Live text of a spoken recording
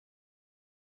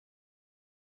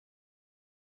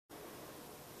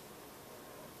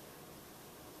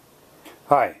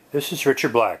Hi, this is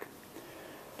Richard Black.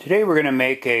 Today we're going to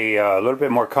make a little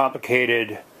bit more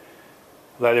complicated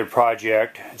leather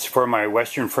project. It's for my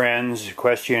Western friends,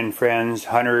 equestrian friends,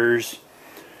 hunters,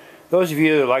 those of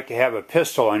you that like to have a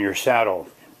pistol on your saddle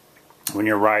when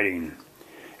you're riding.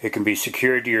 It can be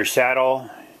secured to your saddle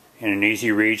in an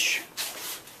easy reach.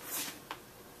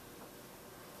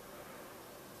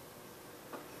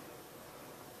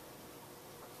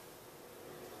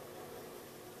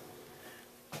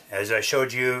 As I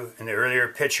showed you in the earlier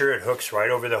picture, it hooks right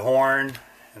over the horn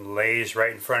and lays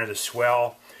right in front of the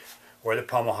swell or the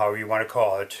pommel, however you want to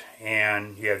call it,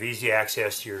 and you have easy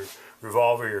access to your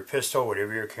revolver, your pistol,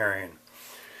 whatever you're carrying.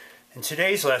 In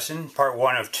today's lesson, part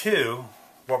 1 of 2,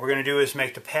 what we're going to do is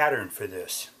make the pattern for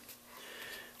this.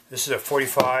 This is a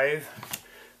 45,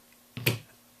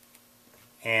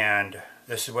 and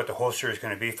this is what the holster is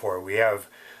going to be for. We have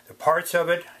the parts of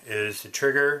it is the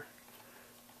trigger,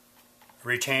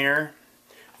 retainer.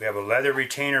 We have a leather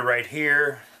retainer right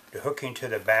here to hooking to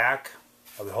the back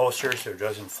of the holster so it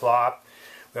doesn't flop.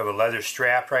 We have a leather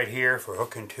strap right here for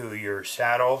hooking to your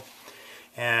saddle,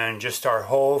 and just our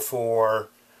hole for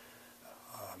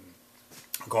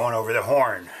going over the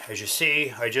horn. As you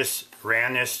see, I just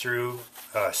ran this through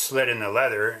a slit in the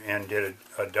leather and did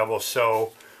a double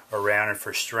sew around it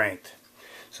for strength.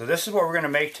 So this is what we're going to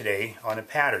make today on the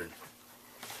pattern.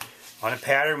 On the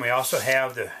pattern, we also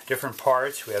have the different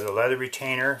parts. We have the leather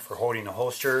retainer for holding the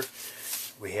holster.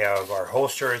 We have our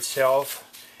holster itself,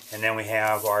 and then we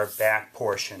have our back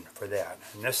portion for that.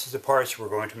 And this is the parts we're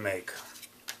going to make.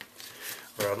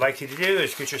 What I'd like you to do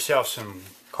is get yourself some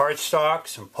cardstock,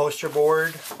 some poster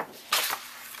board,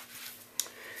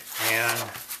 and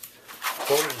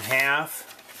fold it in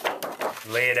half.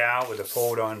 Lay it out with a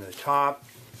fold on the top.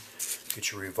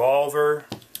 Get your revolver,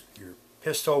 your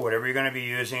pistol, whatever you're going to be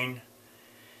using,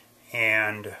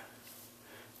 and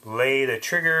lay the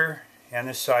trigger and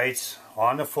the sights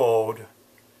on the fold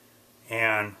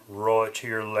and roll it to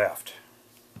your left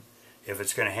if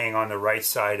it's going to hang on the right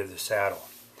side of the saddle.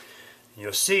 And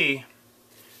you'll see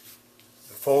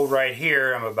the fold right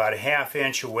here, I'm about a ½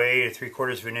 inch away to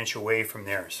 3/4 of an inch away from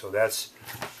there. So that's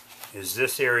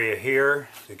this area here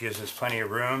that gives us plenty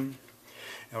of room.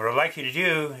 And what I'd like you to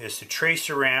do is to trace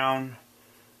around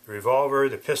the revolver,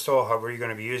 the pistol, however you're going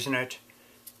to be using it.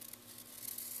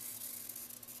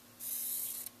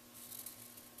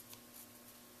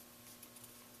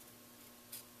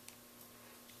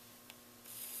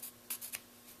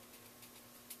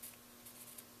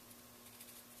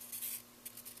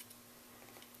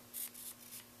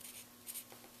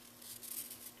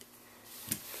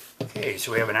 Okay,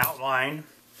 so we have an outline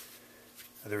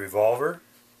of the revolver.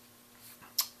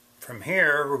 From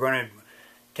here, we're going to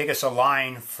take us a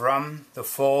line from the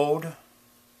fold, and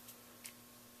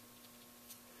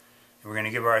we're going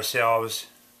to give ourselves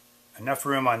enough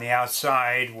room on the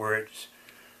outside where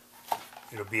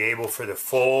it'll be able for the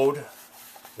fold,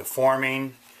 the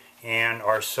forming, and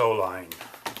our sew line.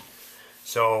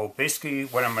 So basically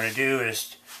what I'm going to do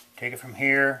is take it from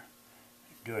here,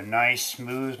 do a nice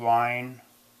smooth line,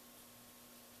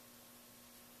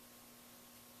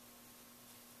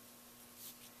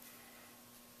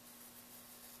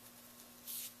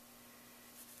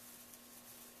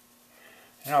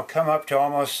 and I'll come up to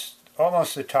almost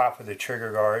the top of the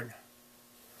trigger guard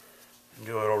and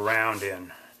do a little round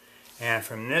in. And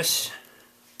from this,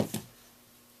 from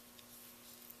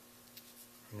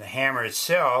the hammer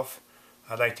itself,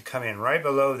 I'd like to come in right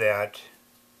below that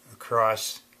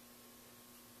across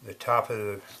the top of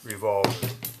the revolver.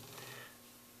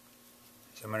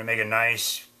 So I'm going to make a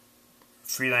nice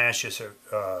freelance, just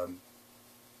a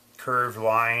curved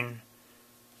line,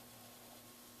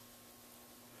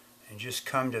 and just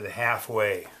come to the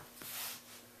halfway.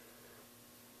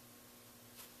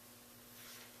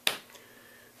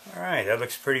 Alright, that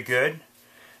looks pretty good.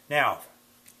 Now,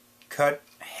 cut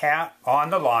half on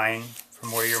the line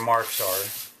from where your marks are.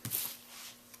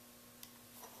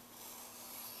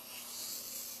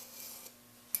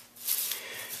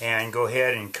 And go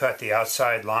ahead and cut the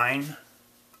outside line.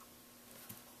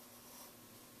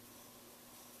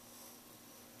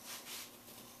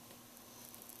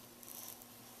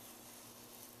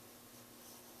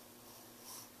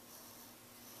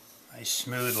 Nice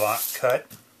smooth cut.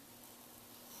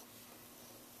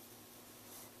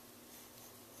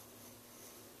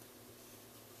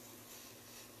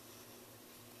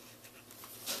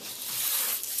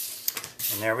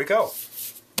 And there we go.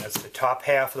 That's the top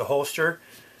half of the holster.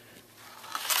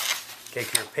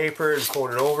 Take your paper and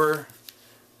fold it over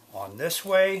on this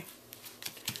way.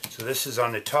 So this is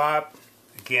on the top.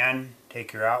 Again,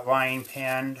 take your outline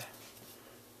pen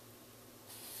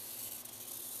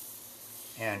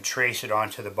and trace it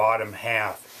onto the bottom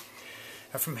half.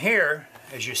 And from here,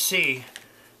 as you see,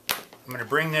 I'm going to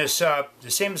bring this up the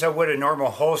same as I would a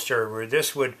normal holster, where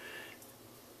this would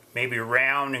maybe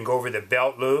round and go over the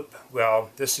belt loop. Well,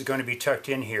 this is going to be tucked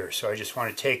in here, so I just want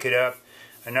to take it up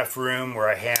enough room where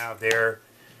I have there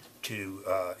to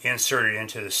insert it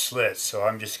into the slit. So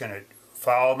I'm just going to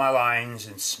follow my lines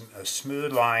in a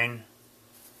smooth line.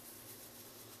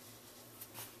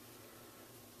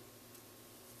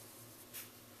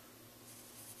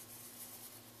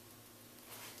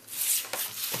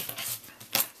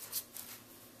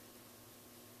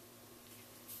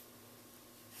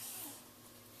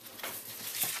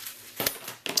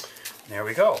 There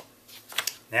we go.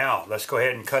 Now let's go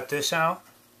ahead and cut this out.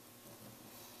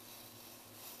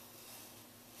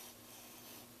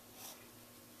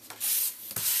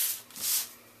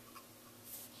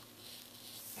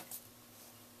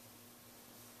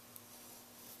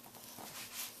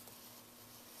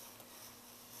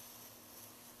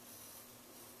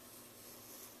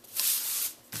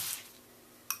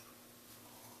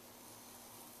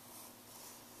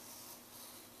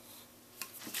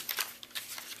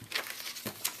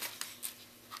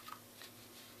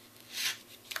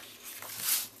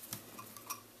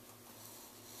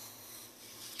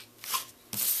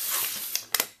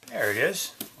 There it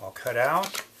is, all cut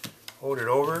out. Hold it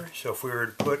over, so if we were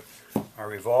to put our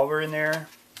revolver in there,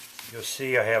 you'll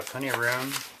see I have plenty of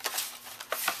room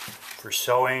for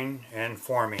sewing and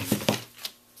forming.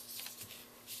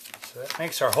 So that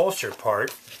makes our holster part.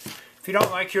 If you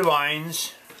don't like your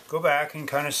lines, go back and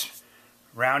kind of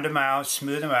round them out,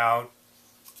 smooth them out.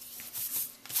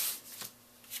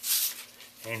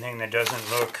 Anything that doesn't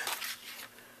look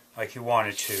like you want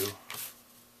it to.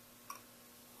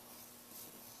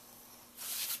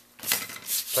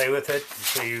 Play with it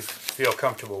until you feel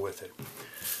comfortable with it.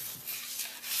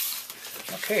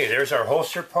 Okay, there's our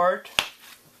holster part.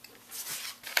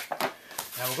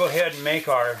 Now we'll go ahead and make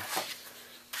our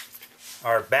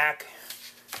back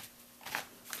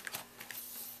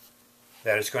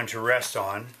that it's going to rest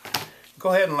on.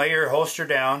 Go ahead and lay your holster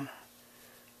down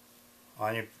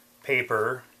on your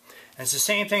paper. And it's the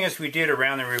same thing as we did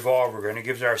around the revolver. We're going to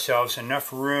give ourselves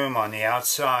enough room on the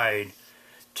outside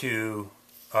to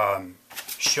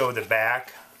show the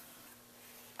back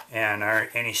and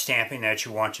any stamping that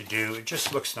you want to do. It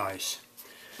just looks nice.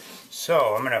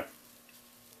 So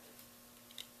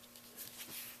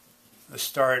let's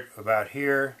start about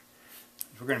here.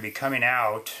 We're going to be coming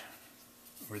out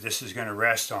where this is going to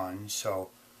rest on. So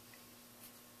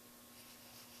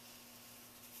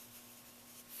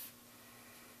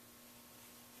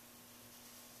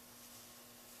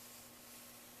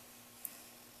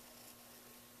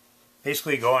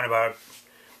basically going about,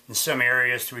 in some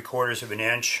areas, 3/4 of an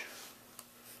inch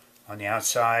on the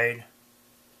outside.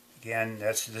 Again,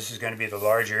 this is going to be the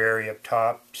larger area up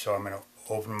top, so I'm going to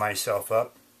open myself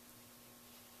up.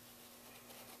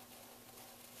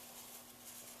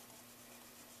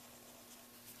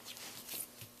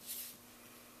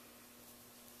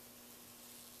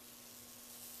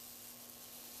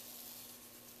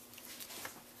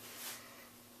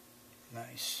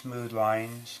 Nice smooth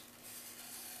lines.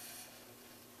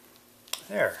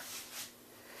 There.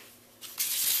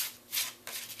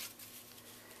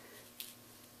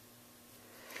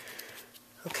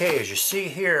 Okay, as you see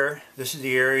here, this is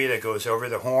the area that goes over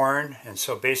the horn, and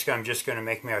so basically I'm just going to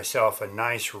make myself a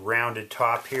nice rounded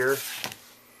top here.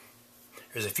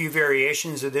 There's a few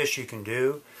variations of this you can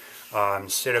do.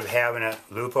 Instead of having a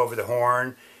loop over the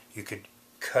horn, you could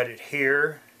cut it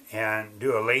here and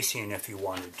do a lacing if you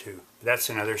wanted to. That's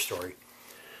another story.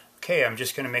 Okay, I'm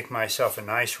just going to make myself a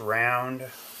nice round.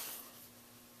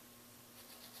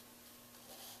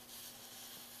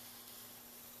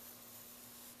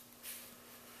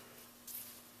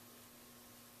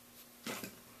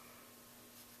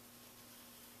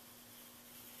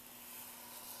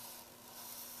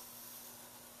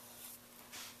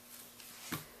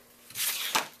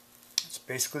 That's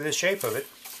basically the shape of it.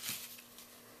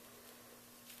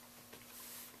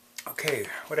 Okay,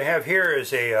 what I have here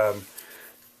is a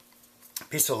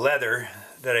piece of leather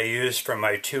that I used from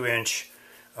my 2-inch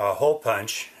hole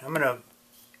punch.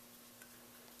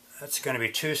 That's going to be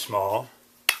too small.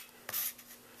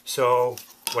 So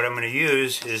what I'm going to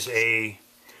use is a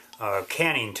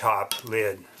canning top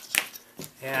lid.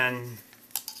 And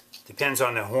depends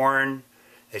on the horn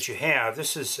that you have.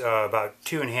 This is about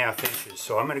 2.5 inches.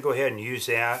 So I'm going to go ahead and use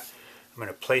that. I'm going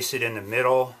to place it in the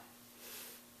middle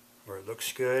where it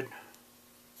looks good.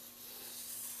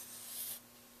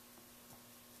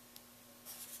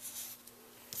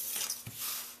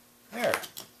 There.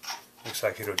 Looks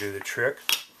like it'll do the trick.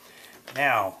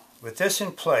 Now, with this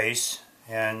in place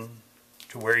and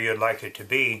to where you'd like it to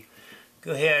be,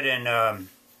 go ahead and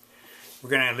we're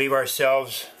going to leave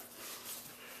ourselves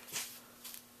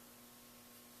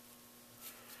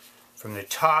from the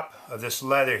top of this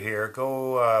leather here,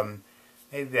 go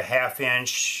maybe a 1/2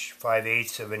 inch,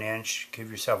 5/8 of an inch, give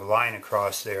yourself a line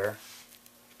across there.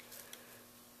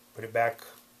 Put it back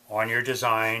on your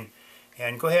design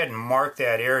and go ahead and mark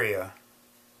that area.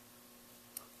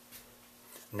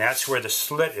 And that's where the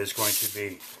slit is going to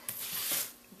be,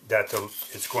 that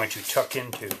it's going to tuck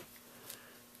into.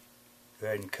 Go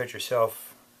ahead and cut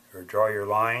yourself, or draw your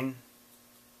line.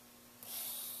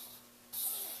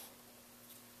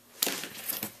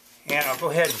 And I'll go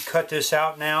ahead and cut this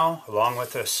out now, along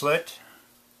with the slit.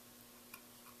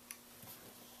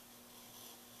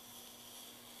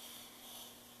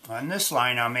 On this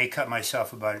line, I may cut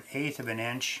myself about 1/8 of an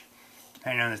inch,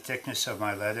 depending on the thickness of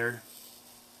my leather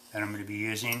that I'm going to be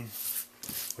using,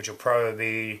 which will probably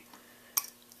be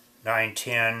 9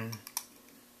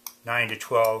 to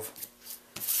 12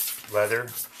 leather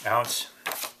ounce.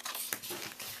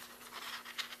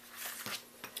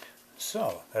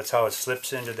 So that's how it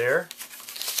slips into there.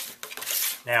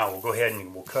 Now we'll go ahead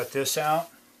and we'll cut this out.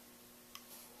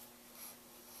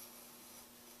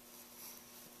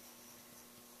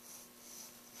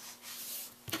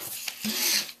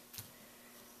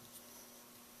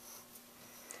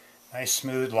 Nice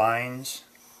smooth lines.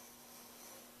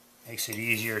 Makes it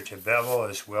easier to bevel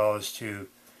as well as to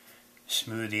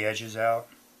smooth the edges out.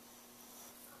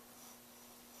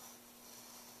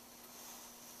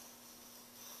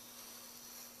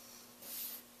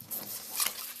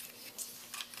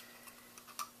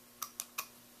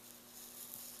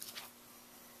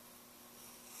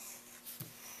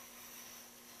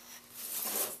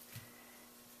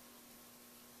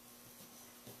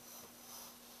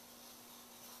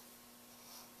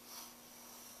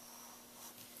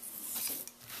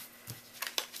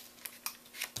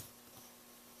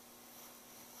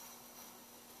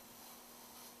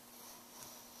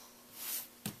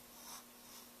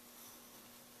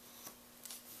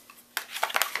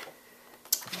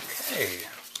 Okay,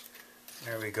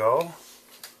 there we go.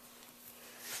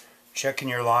 Checking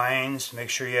your lines, make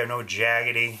sure you have no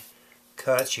jaggedy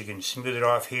cuts. You can smooth it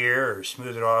off here or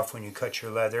smooth it off when you cut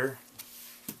your leather.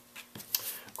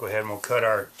 Go ahead and we'll cut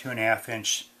our 2.5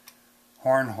 inch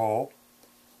horn hole.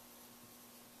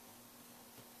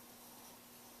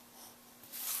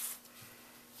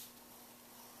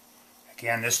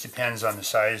 Again, this depends on the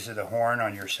size of the horn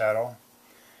on your saddle,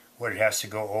 what it has to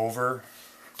go over.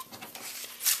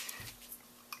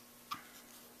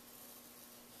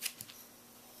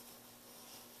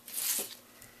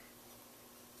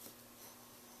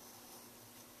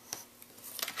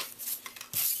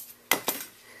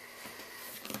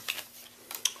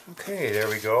 Okay, there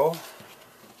we go.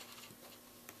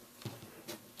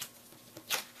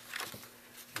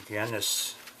 Again,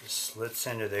 this slits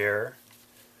into there.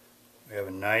 We have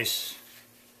a nice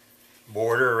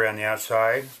border around the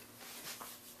outside.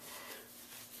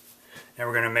 Now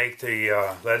we're going to make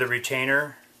the leather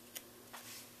retainer.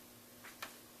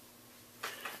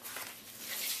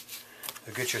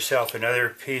 So get yourself another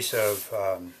piece of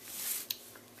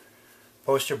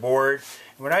poster board.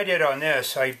 What I did on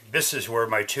this, this is where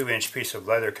my 2-inch piece of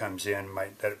leather comes in,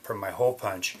 from my hole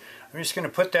punch. I'm just going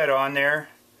to put that on there,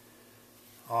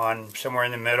 on somewhere in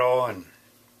the middle, and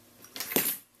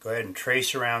go ahead and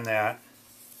trace around that.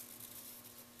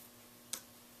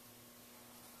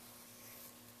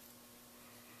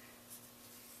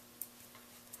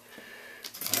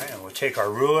 Alright, and we'll take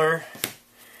our ruler,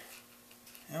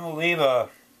 and we'll leave a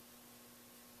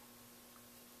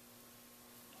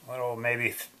little,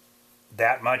 maybe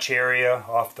that much area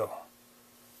off the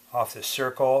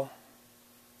circle.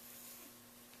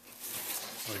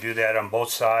 We'll do that on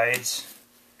both sides,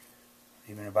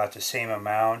 even about the same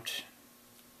amount.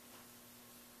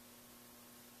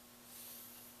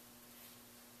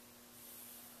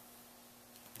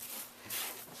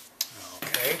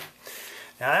 Okay,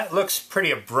 now that looks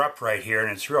pretty abrupt right here, and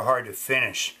it's real hard to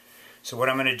finish. So what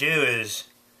I'm going to do is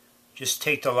just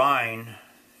take the line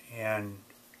and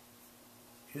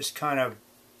just kind of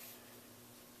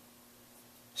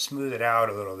smooth it out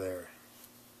a little there.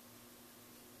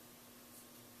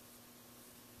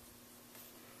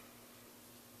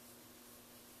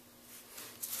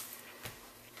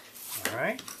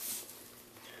 Alright,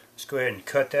 let's go ahead and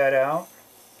cut that out.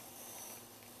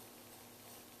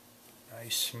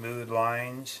 Nice smooth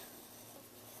lines.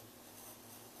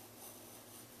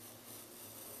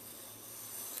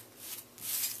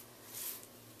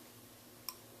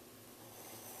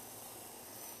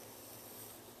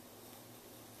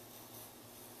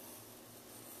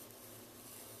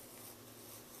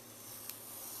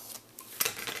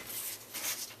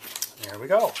 There we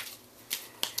go.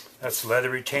 That's the leather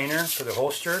retainer for the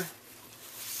holster.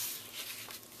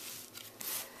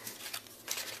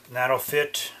 And that'll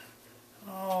fit,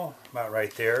 oh, about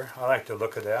right there. I like the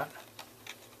look of that.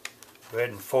 Go ahead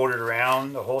and fold it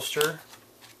around the holster.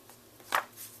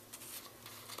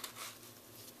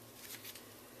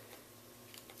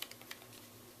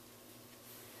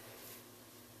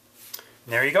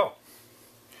 And there you go.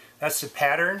 That's the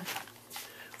pattern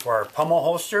for our pommel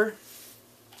holster.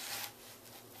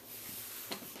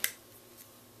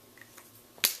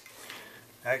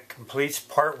 That completes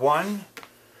part 1.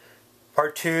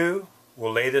 Part 2,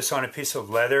 we'll lay this on a piece of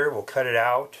leather, we'll cut it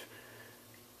out,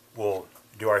 we'll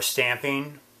do our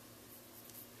stamping,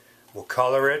 we'll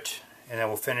color it, and then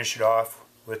we'll finish it off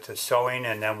with the sewing,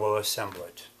 and then we'll assemble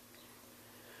it.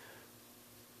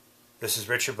 This is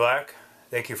Richard Black.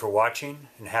 Thank you for watching,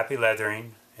 and happy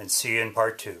leathering, and see you in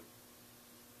part 2.